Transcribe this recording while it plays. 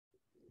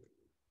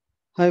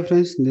Hi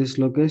friends, this is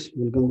Lokesh.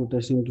 Welcome to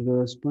Testing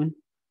Tutorials Point.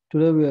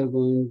 Today we are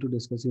going to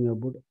discussing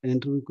about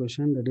interview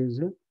question, that is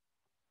a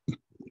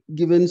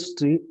given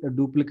string a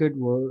duplicate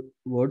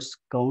words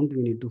count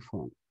we need to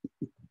find.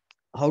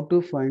 How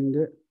to find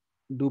the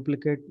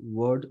duplicate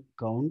word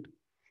count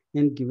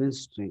in given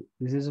string.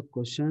 This is a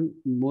question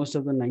most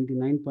of the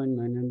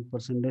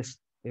 99.99%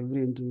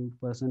 every interview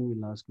person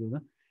will ask you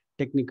the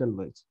technical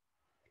wise.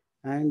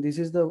 And this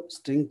is the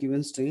string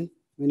given string.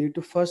 We need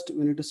to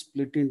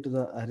split into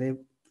the array,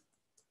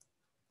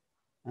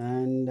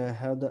 and I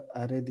have the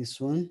array this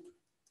one.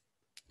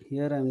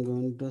 Here I'm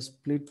going to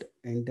split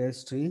entire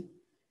string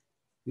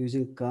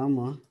using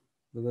comma,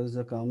 because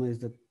the comma is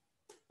the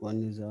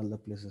one is all the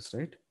places,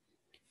 right?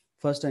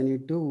 First I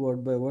need to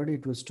word by word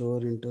it will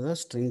store into the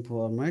string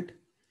format.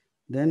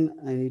 Then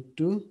I need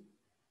to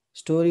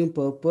storing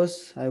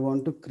purpose, I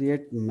want to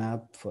create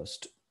map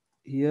first.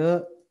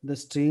 Here the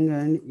string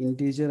and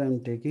integer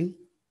I'm taking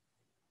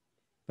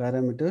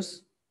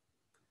parameters,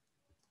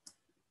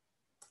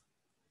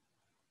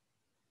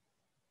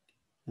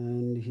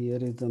 and here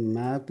is the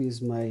map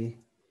is my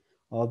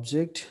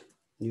object,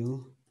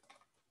 new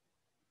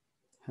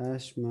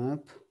hash map.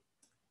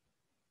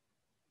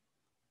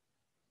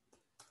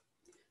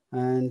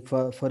 And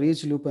for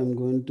each loop I'm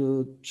going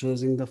to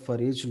choosing the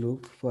for each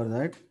loop. For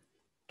that,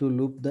 to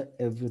loop the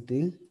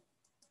everything,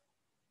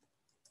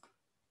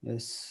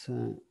 yes,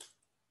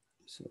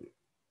 sorry,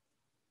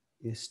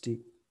 st,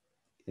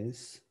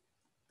 yes.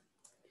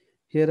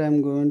 Here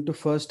I'm going to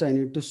first I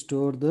need to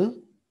store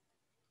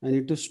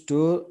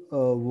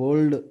a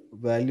world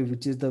value,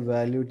 which is the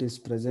value it is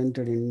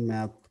presented in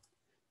map.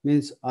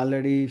 Means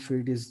already if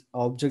it is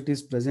object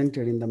is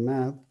presented in the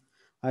map,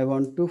 I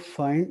want to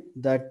find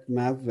that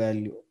map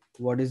value.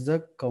 What is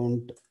the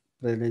count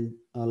present,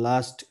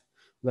 last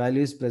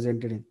value is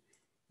presented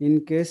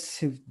in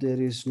case if there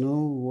is no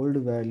old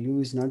value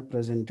is not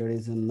presented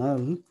is a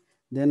null,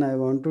 then I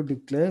want to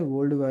declare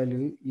old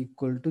value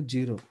equal to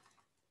 0.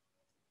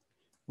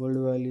 Old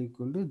value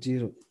equal to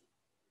 0.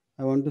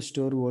 I want to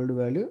store old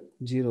value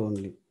 0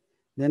 only.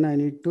 Then I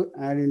need to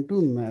add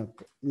into map.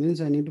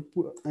 Means I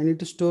need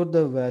to store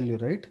the value,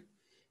 right?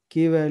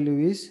 Key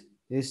value is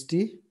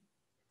st,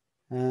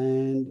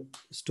 and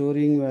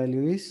storing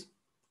value is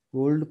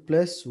old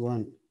plus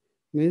 1.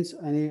 Means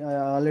I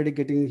already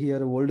getting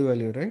here old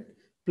value, right?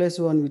 Plus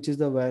 1, which is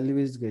the value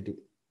is getting.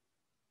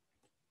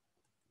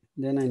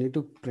 Then I need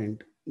to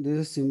print. This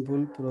is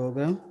simple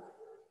program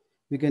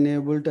we can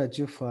able to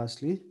achieve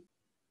fastly.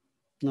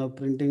 Now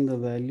printing the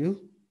value,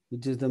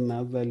 which is the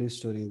map value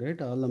storing,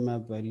 right? All the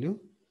map value.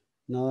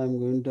 Now I'm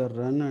going to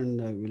run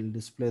and I will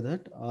display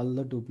that all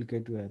the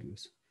duplicate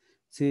values.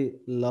 See,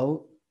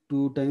 love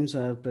two times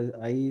are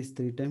I is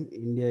three times,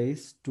 India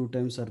is two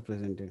times are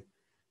presented.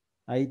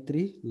 I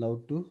three,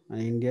 love two,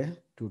 and India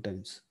two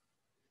times.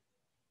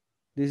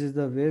 This is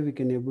the way we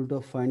can able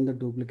to find the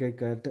duplicate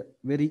character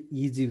very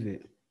easy way.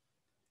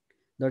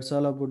 That's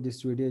all about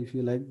this video. If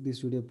you like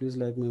this video, please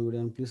like my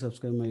video and please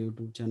subscribe my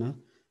YouTube channel.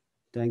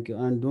 Thank you.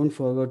 And don't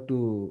forget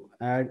to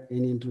add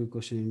any interview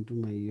question into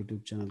my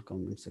YouTube channel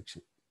comment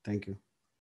section. Thank you.